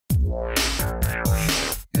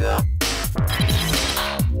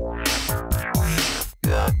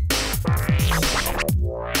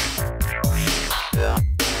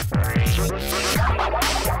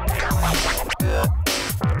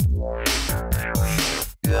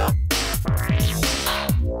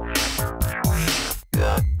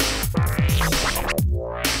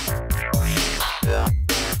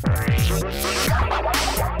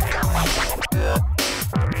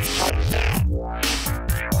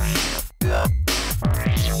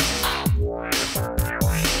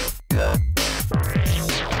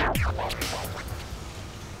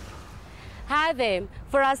Hi there.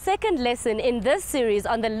 For our second lesson in this series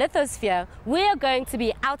on the lithosphere, we are going to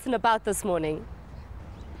be out and about this morning.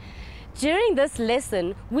 During this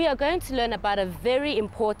lesson, we are going to learn about a very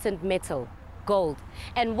important metal, gold.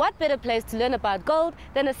 And what better place to learn about gold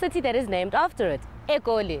than a city that is named after it,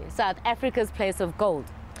 Egoli, South Africa's place of gold.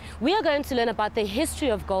 We are going to learn about the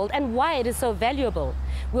history of gold and why it is so valuable.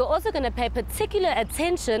 We're also going to pay particular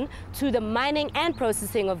attention to the mining and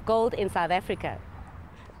processing of gold in South Africa.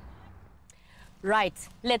 Right,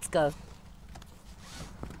 let's go.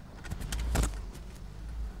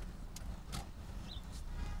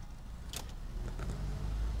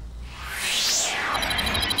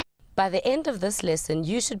 By the end of this lesson,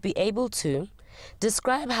 you should be able to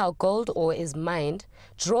describe how gold ore is mined,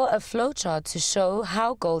 draw a flowchart to show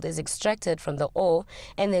how gold is extracted from the ore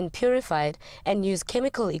and then purified, and use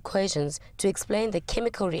chemical equations to explain the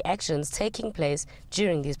chemical reactions taking place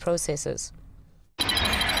during these processes.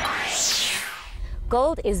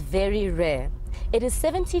 Gold is very rare. It is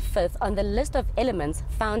 75th on the list of elements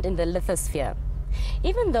found in the lithosphere.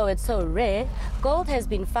 Even though it's so rare, gold has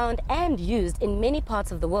been found and used in many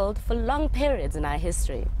parts of the world for long periods in our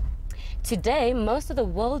history. Today, most of the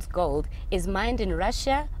world's gold is mined in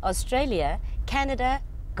Russia, Australia, Canada,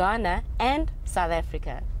 Ghana, and South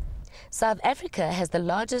Africa. South Africa has the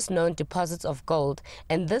largest known deposits of gold,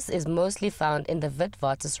 and this is mostly found in the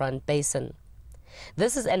Witwatersrand Basin.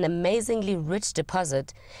 This is an amazingly rich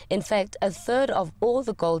deposit. In fact, a third of all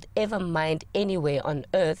the gold ever mined anywhere on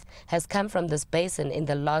Earth has come from this basin in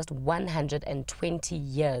the last 120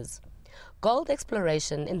 years. Gold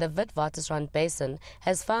exploration in the Witwatersrand Basin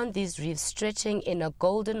has found these reefs stretching in a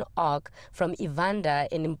golden arc from Evander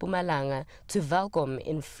in Mpumalanga to Welkom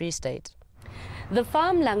in Free State. The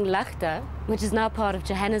farm Langlaagte, which is now part of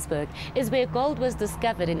Johannesburg, is where gold was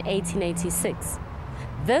discovered in 1886.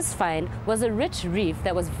 This find was a rich reef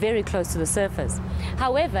that was very close to the surface.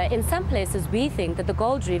 However, in some places we think that the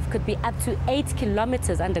gold reef could be up to 8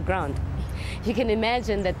 kilometers underground. You can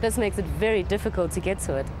imagine that this makes it very difficult to get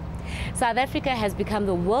to it. South Africa has become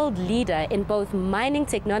the world leader in both mining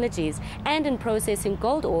technologies and in processing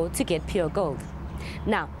gold ore to get pure gold.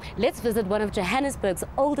 Now, let's visit one of Johannesburg's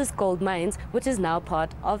oldest gold mines, which is now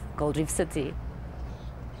part of Gold Reef City.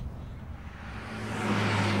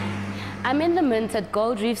 I'm in the mint at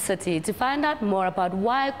Gold Reef City to find out more about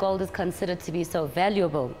why gold is considered to be so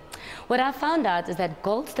valuable. What I found out is that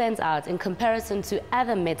gold stands out in comparison to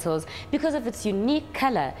other metals because of its unique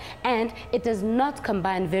color, and it does not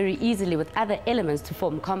combine very easily with other elements to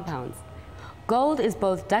form compounds. Gold is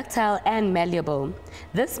both ductile and malleable.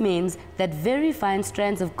 This means that very fine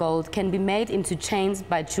strands of gold can be made into chains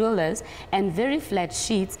by jewelers, and very flat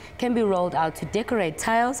sheets can be rolled out to decorate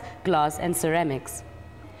tiles, glass, and ceramics.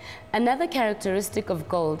 Another characteristic of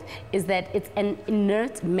gold is that it's an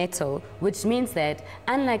inert metal, which means that,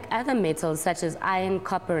 unlike other metals such as iron,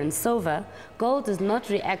 copper, and silver, gold does not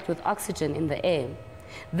react with oxygen in the air.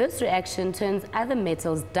 This reaction turns other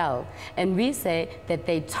metals dull, and we say that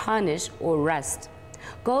they tarnish or rust.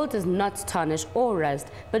 Gold does not tarnish or rust,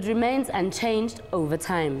 but remains unchanged over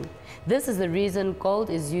time. This is the reason gold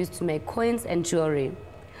is used to make coins and jewelry.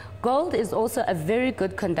 Gold is also a very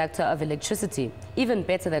good conductor of electricity, even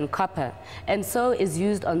better than copper, and so is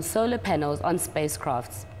used on solar panels on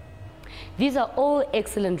spacecrafts. These are all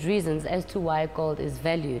excellent reasons as to why gold is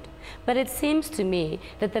valued. But it seems to me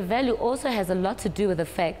that the value also has a lot to do with the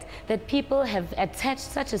fact that people have attached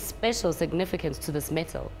such a special significance to this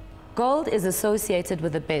metal. Gold is associated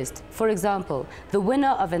with the best. For example, the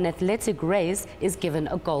winner of an athletic race is given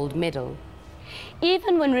a gold medal.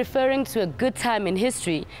 Even when referring to a good time in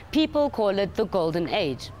history, people call it the Golden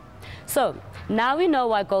Age. So, now we know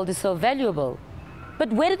why gold is so valuable.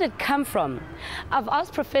 But where did it come from? I've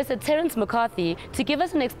asked Professor Terence McCarthy to give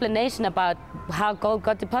us an explanation about how gold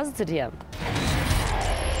got deposited here.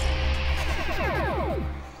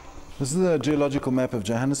 This is a geological map of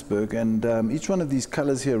Johannesburg, and each one of these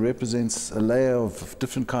colors here represents a layer of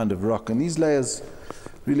different kind of rock. And these layers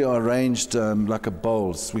really are arranged like a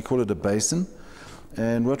bowl. We call it a basin.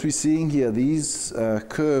 And what we're seeing here, these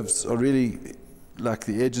curves are really like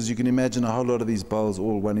the edges. You can imagine a whole lot of these bowls,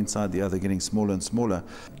 all one inside the other, getting smaller and smaller.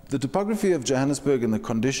 The topography of Johannesburg and the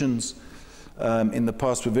conditions in the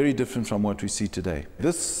past were very different from what we see today.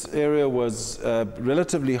 This area was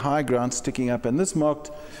relatively high ground sticking up, and this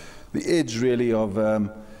marked the edge really of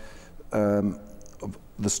the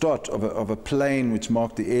start of a plain which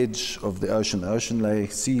marked the edge of the ocean. The ocean lay,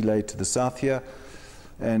 sea lay to the south here,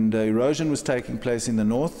 and erosion was taking place in the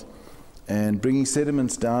north and bringing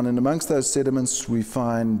sediments down. And amongst those sediments we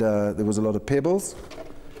find there was a lot of pebbles,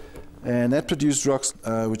 and that produced rocks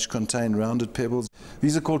which contain rounded pebbles.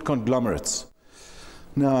 These are called conglomerates.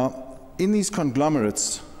 Now, in these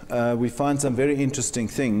conglomerates, we find some very interesting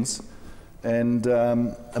things, and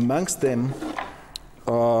amongst them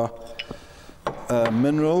are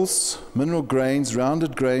mineral grains,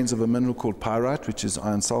 rounded grains of a mineral called pyrite, which is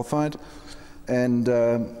iron sulfide, and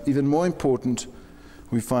even more important,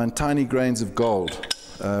 we find tiny grains of gold,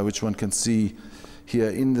 which one can see here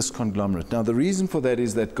in this conglomerate. Now, the reason for that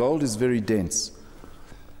is that gold is very dense,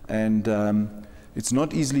 and it's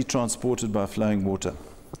not easily transported by flowing water.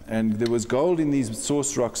 And there was gold in these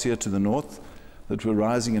source rocks here to the north that were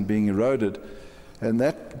rising and being eroded, and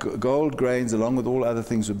that gold grains, along with all other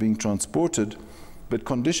things, were being transported, but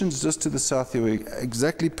conditions just to the south here were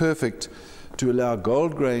exactly perfect to allow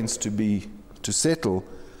gold grains to settle,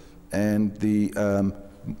 and the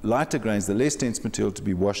lighter grains, the less dense material, to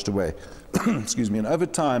be washed away. Excuse me. And over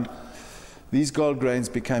time, these gold grains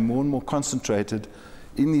became more and more concentrated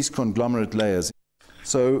in these conglomerate layers.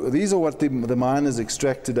 So these are what the miners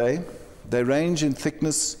extract today. They range in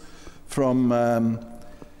thickness from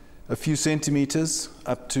a few centimeters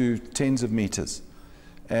up to tens of meters.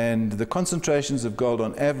 And the concentrations of gold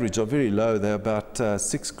on average are very low. They're about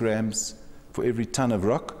 6 grams for every ton of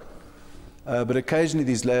rock. But occasionally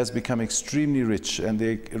these layers become extremely rich, and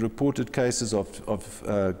there are reported cases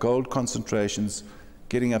of gold concentrations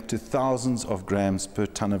getting up to thousands of grams per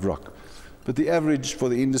ton of rock. But the average for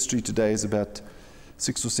the industry today is about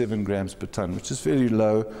 6 or 7 grams per ton, which is very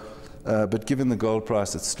low, but given the gold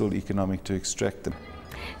price, it's still economic to extract them.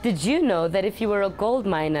 Did you know that if you were a gold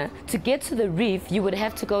miner, to get to the reef, you would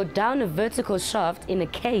have to go down a vertical shaft in a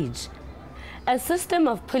cage? A system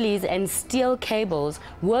of pulleys and steel cables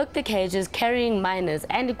worked the cages, carrying miners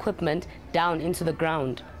and equipment down into the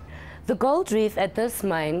ground. The gold reef at this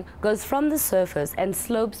mine goes from the surface and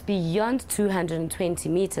slopes beyond 220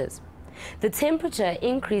 meters. The temperature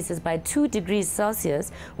increases by 2 degrees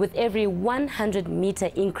Celsius with every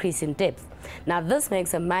 100-meter increase in depth. Now, this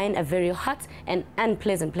makes a mine a very hot and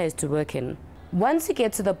unpleasant place to work in. Once you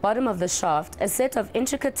get to the bottom of the shaft, a set of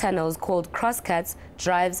intricate tunnels called crosscuts,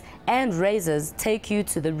 drives, and razors take you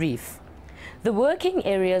to the reef. The working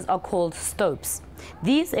areas are called stopes.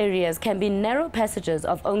 These areas can be narrow passages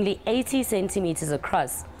of only 80 centimeters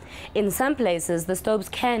across. In some places, the stopes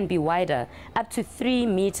can be wider, up to 3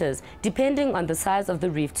 meters, depending on the size of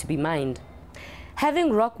the reef to be mined.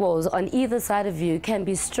 Having rock walls on either side of you can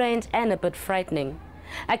be strange and a bit frightening.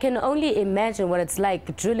 I can only imagine what it's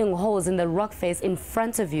like drilling holes in the rock face in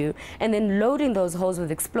front of you and then loading those holes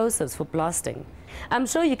with explosives for blasting. I'm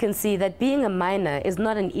sure you can see that being a miner is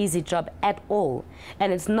not an easy job at all,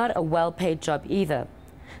 and it's not a well-paid job either.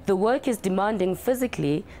 The work is demanding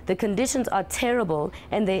physically, the conditions are terrible,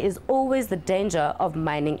 and there is always the danger of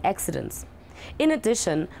mining accidents. In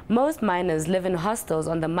addition, most miners live in hostels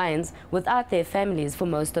on the mines without their families for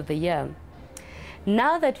most of the year.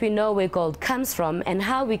 Now that we know where gold comes from and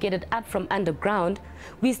how we get it up from underground,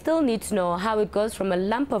 we still need to know how it goes from a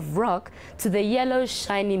lump of rock to the yellow,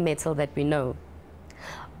 shiny metal that we know.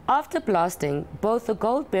 After blasting, both the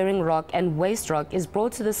gold-bearing rock and waste rock is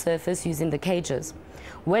brought to the surface using the cages.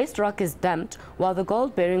 Waste rock is dumped while the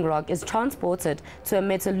gold-bearing rock is transported to a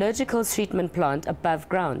metallurgical treatment plant above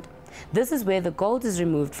ground. This is where the gold is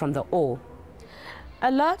removed from the ore. A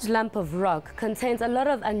large lump of rock contains a lot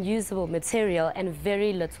of unusable material and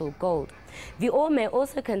very little gold. The ore may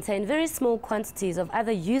also contain very small quantities of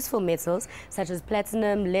other useful metals such as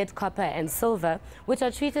platinum, lead, copper, and silver, which are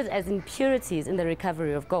treated as impurities in the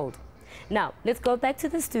recovery of gold. Now, let's go back to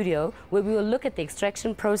the studio where we will look at the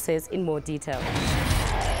extraction process in more detail.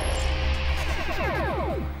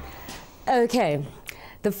 Okay.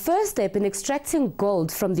 The first step in extracting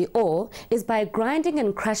gold from the ore is by grinding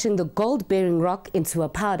and crushing the gold-bearing rock into a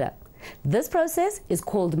powder. This process is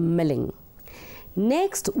called milling.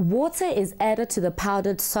 Next, water is added to the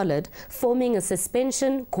powdered solid, forming a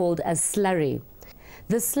suspension called a slurry.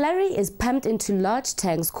 The slurry is pumped into large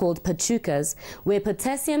tanks called pachucas, where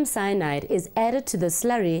potassium cyanide is added to the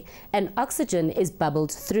slurry and oxygen is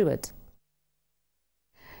bubbled through it.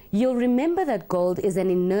 You'll remember that gold is an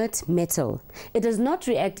inert metal. It does not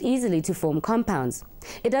react easily to form compounds.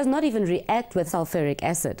 It does not even react with sulfuric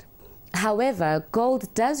acid. However,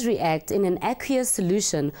 gold does react in an aqueous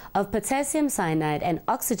solution of potassium cyanide and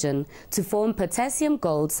oxygen to form potassium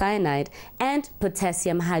gold cyanide and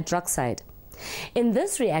potassium hydroxide. In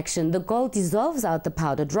this reaction, the gold dissolves out the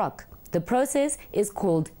powdered rock. The process is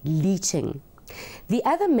called leaching. The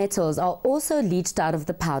other metals are also leached out of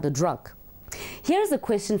the powdered rock. Here is a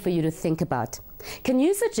question for you to think about. Can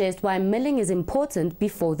you suggest why milling is important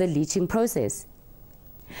before the leaching process?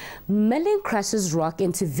 Milling crushes rock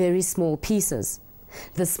into very small pieces.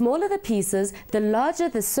 The smaller the pieces, the larger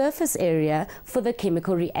the surface area for the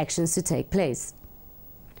chemical reactions to take place.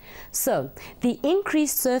 So, the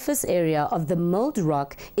increased surface area of the milled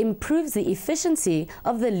rock improves the efficiency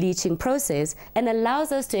of the leaching process and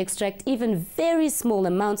allows us to extract even very small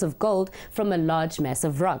amounts of gold from a large mass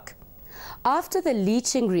of rock. After the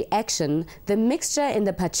leaching reaction, the mixture in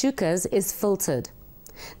the pachucas is filtered.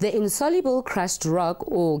 The insoluble crushed rock,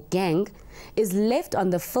 or gangue, is left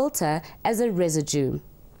on the filter as a residue.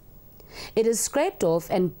 It is scraped off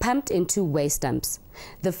and pumped into waste dumps.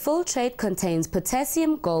 The filtrate contains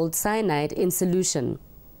potassium gold cyanide in solution.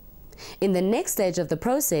 In the next stage of the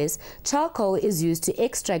process, charcoal is used to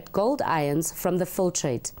extract gold ions from the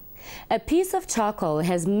filtrate. A piece of charcoal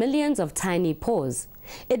has millions of tiny pores.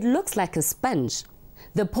 It looks like a sponge.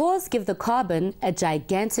 The pores give the carbon a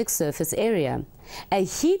gigantic surface area. A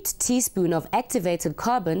heaped teaspoon of activated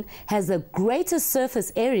carbon has a greater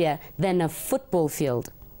surface area than a football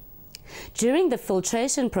field. During the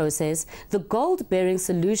filtration process, the gold-bearing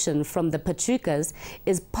solution from the pachucas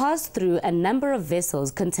is passed through a number of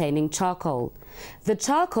vessels containing charcoal. The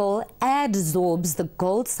charcoal adsorbs the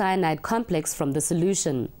gold cyanide complex from the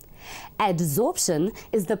solution. Adsorption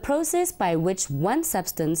is the process by which one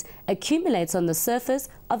substance accumulates on the surface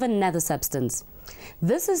of another substance.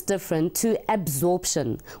 This is different to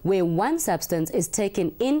absorption, where one substance is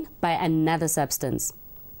taken in by another substance.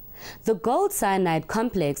 The gold cyanide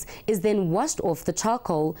complex is then washed off the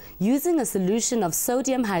charcoal using a solution of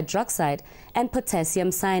sodium hydroxide and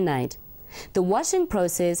potassium cyanide. The washing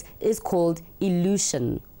process is called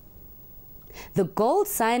elution. The gold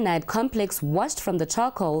cyanide complex washed from the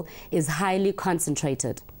charcoal is highly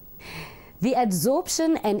concentrated. The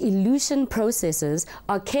adsorption and elution processes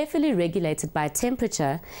are carefully regulated by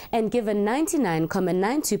temperature and give a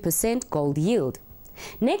 99.92% gold yield.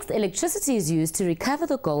 Next, electricity is used to recover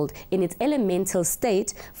the gold in its elemental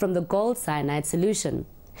state from the gold cyanide solution.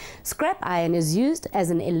 Scrap iron is used as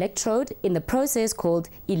an electrode in the process called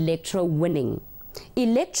electrowinning.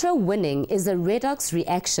 Electrowinning is a redox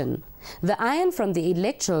reaction. The iron from the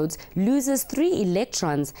electrodes loses 3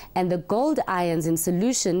 electrons, and the gold ions in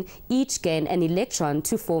solution each gain an electron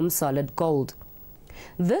to form solid gold.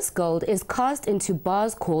 This gold is cast into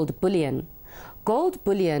bars called bullion. Gold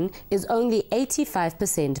bullion is only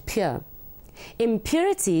 85% pure.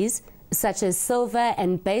 Impurities such as silver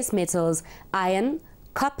and base metals, iron,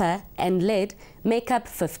 copper and lead make up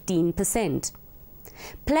 15%.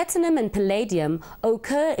 Platinum and palladium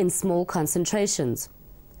occur in small concentrations.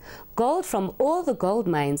 Gold from all the gold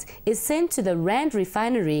mines is sent to the Rand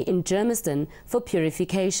refinery in Germiston for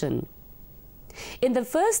purification. In the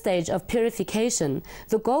first stage of purification,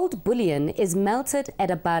 the gold bullion is melted at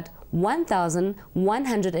about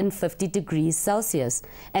 1,150 degrees Celsius,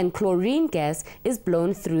 and chlorine gas is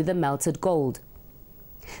blown through the melted gold.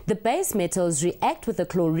 The base metals react with the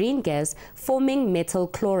chlorine gas, forming metal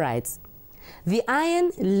chlorides. The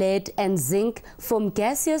iron, lead and zinc form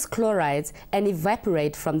gaseous chlorides and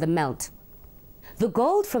evaporate from the melt. The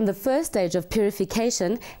gold from the first stage of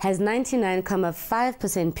purification has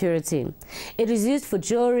 99.5% purity. It is used for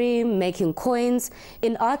jewelry, making coins,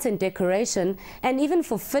 in art and decoration, and even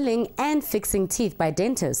for filling and fixing teeth by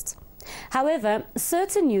dentists. However,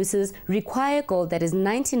 certain uses require gold that is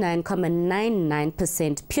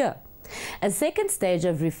 99.99% pure. A second stage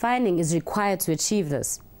of refining is required to achieve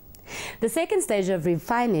this. The second stage of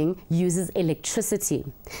refining uses electricity.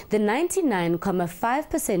 The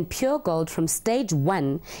 99.5% pure gold from stage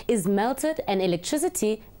 1 is melted and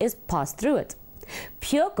electricity is passed through it.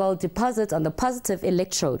 Pure gold deposits on the positive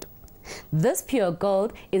electrode. This pure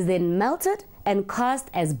gold is then melted and cast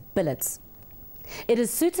as billets. It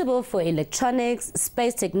is suitable for electronics,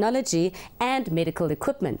 space technology, and medical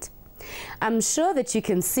equipment. I'm sure that you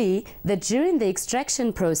can see that during the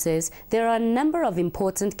extraction process, there are a number of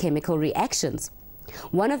important chemical reactions.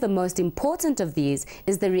 One of the most important of these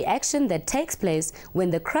is the reaction that takes place when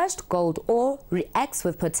the crushed gold ore reacts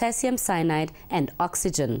with potassium cyanide and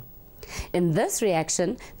oxygen. In this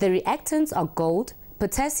reaction, the reactants are gold,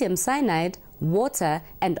 potassium cyanide, water,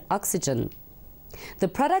 and oxygen. The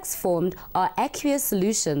products formed are aqueous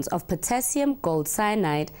solutions of potassium gold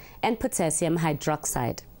cyanide and potassium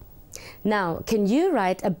hydroxide. Now, can you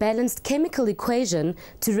write a balanced chemical equation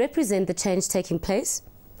to represent the change taking place?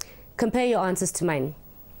 Compare your answers to mine.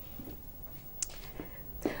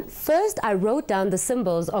 First, I wrote down the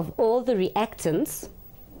symbols of all the reactants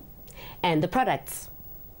and the products.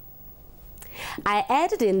 I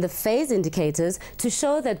added in the phase indicators to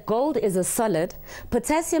show that gold is a solid,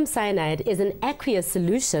 potassium cyanide is an aqueous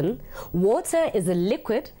solution, water is a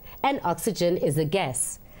liquid, and oxygen is a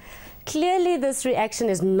gas. Clearly, this reaction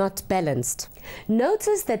is not balanced.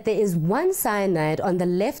 Notice that there is one cyanide on the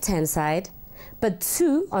left-hand side, but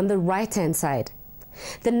two on the right-hand side.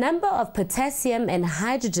 The number of potassium and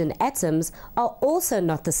hydrogen atoms are also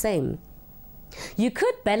not the same. You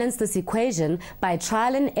could balance this equation by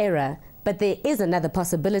trial and error, but there is another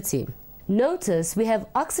possibility. Notice we have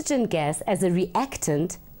oxygen gas as a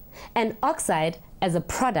reactant and oxide as a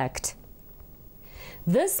product.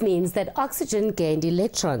 This means that oxygen gained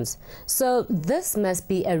electrons, so this must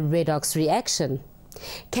be a redox reaction.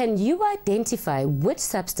 Can you identify which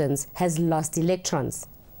substance has lost electrons?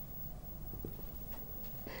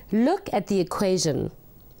 Look at the equation.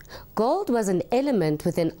 Gold was an element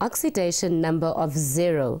with an oxidation number of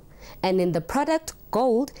 0, and in the product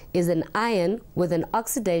gold is an ion with an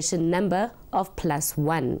oxidation number of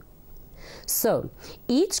 +1. So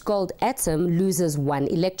each gold atom loses 1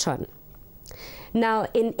 electron. Now,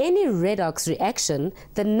 in any redox reaction,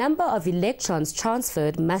 the number of electrons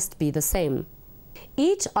transferred must be the same.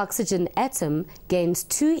 Each oxygen atom gains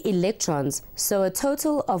 2 electrons, so a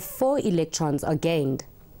total of 4 electrons are gained.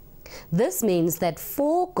 This means that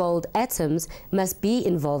 4 gold atoms must be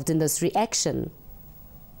involved in this reaction.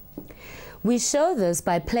 We show this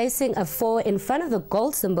by placing a 4 in front of the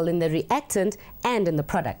gold symbol in the reactant and in the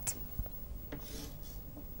product.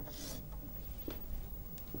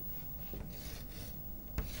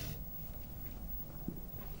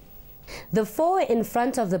 The 4 in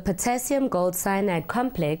front of the potassium gold cyanide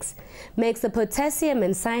complex makes the potassium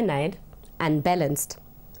and cyanide unbalanced.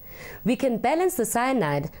 We can balance the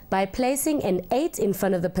cyanide by placing an 8 in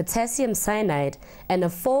front of the potassium cyanide and a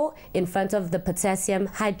 4 in front of the potassium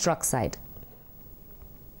hydroxide.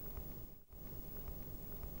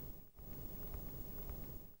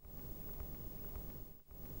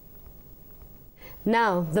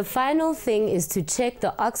 Now, the final thing is to check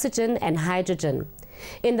the oxygen and hydrogen.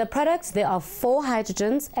 In the product, there are 4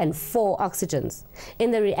 hydrogens and 4 oxygens. In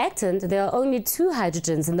the reactant, there are only 2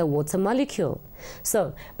 hydrogens in the water molecule.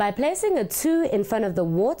 So, by placing a 2 in front of the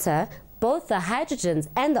water, both the hydrogens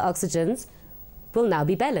and the oxygens will now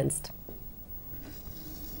be balanced.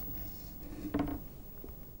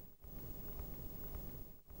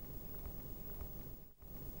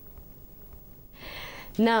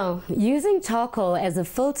 Now, using charcoal as a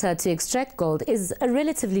filter to extract gold is a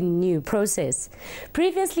relatively new process.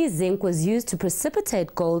 Previously, zinc was used to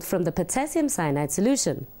precipitate gold from the potassium cyanide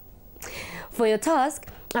solution. For your task,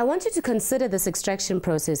 I want you to consider this extraction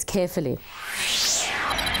process carefully.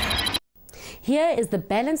 Here is the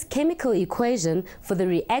balanced chemical equation for the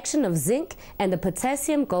reaction of zinc and the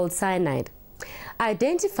potassium gold cyanide.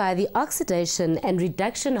 Identify the oxidation and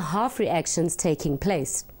reduction half reactions taking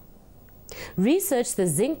place. Research the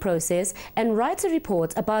zinc process and write a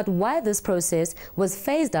report about why this process was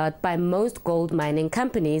phased out by most gold mining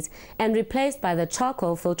companies and replaced by the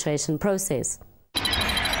charcoal filtration process.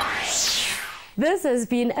 This has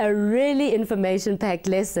been a really information-packed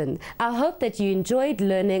lesson. I hope that you enjoyed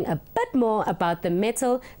learning a bit more about the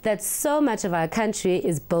metal that so much of our country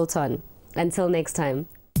is built on. Until next time.